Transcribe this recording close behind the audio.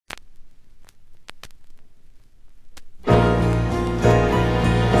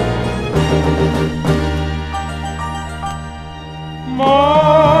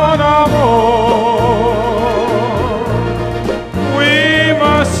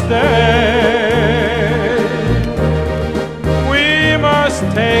stay. We must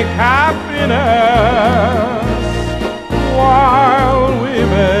take happiness while we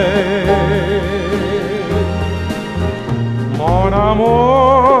may. Mon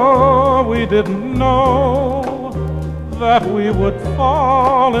amour, we didn't know that we would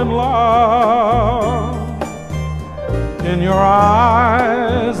fall in love. In your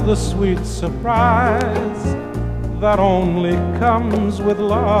eyes, the sweet surprise that only comes with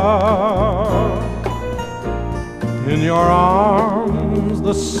love. In your arms,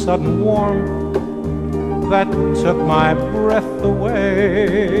 the sudden warmth that took my breath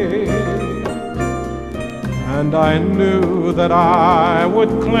away. And I knew that I would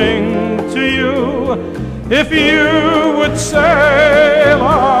cling to you if you would say,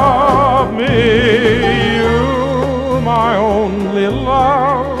 love me, you, my only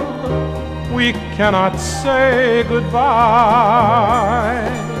love. We cannot say goodbye.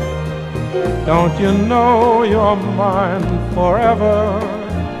 Don't you know you're mine forever,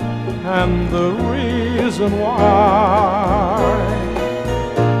 and the reason why?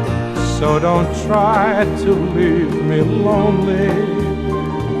 So don't try to leave me lonely,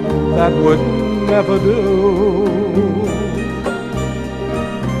 that would never do.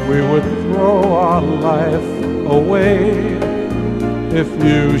 We would throw our life away if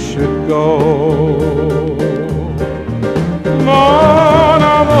you should go. Mon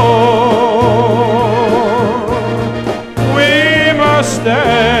amour, we must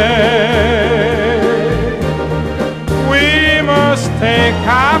stay. We must take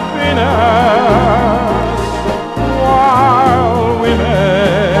happiness while we may.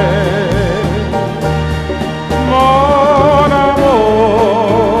 Mon amour,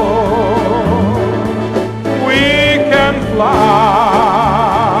 we can fly.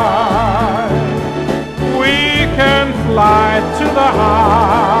 We can fly to the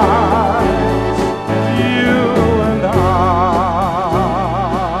heights, you and I.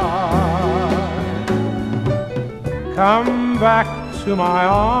 Come back to my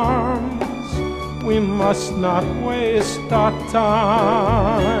arms, we must not waste our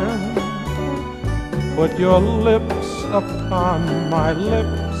time. Put your lips upon my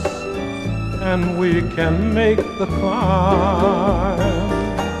lips, and we can make the climb.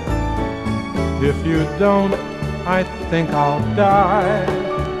 If you don't, I think I'll die,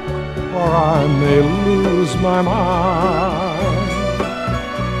 or I may lose my mind.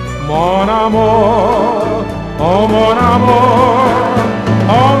 Mon amour, oh mon amour,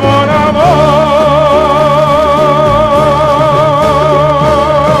 oh mon amour.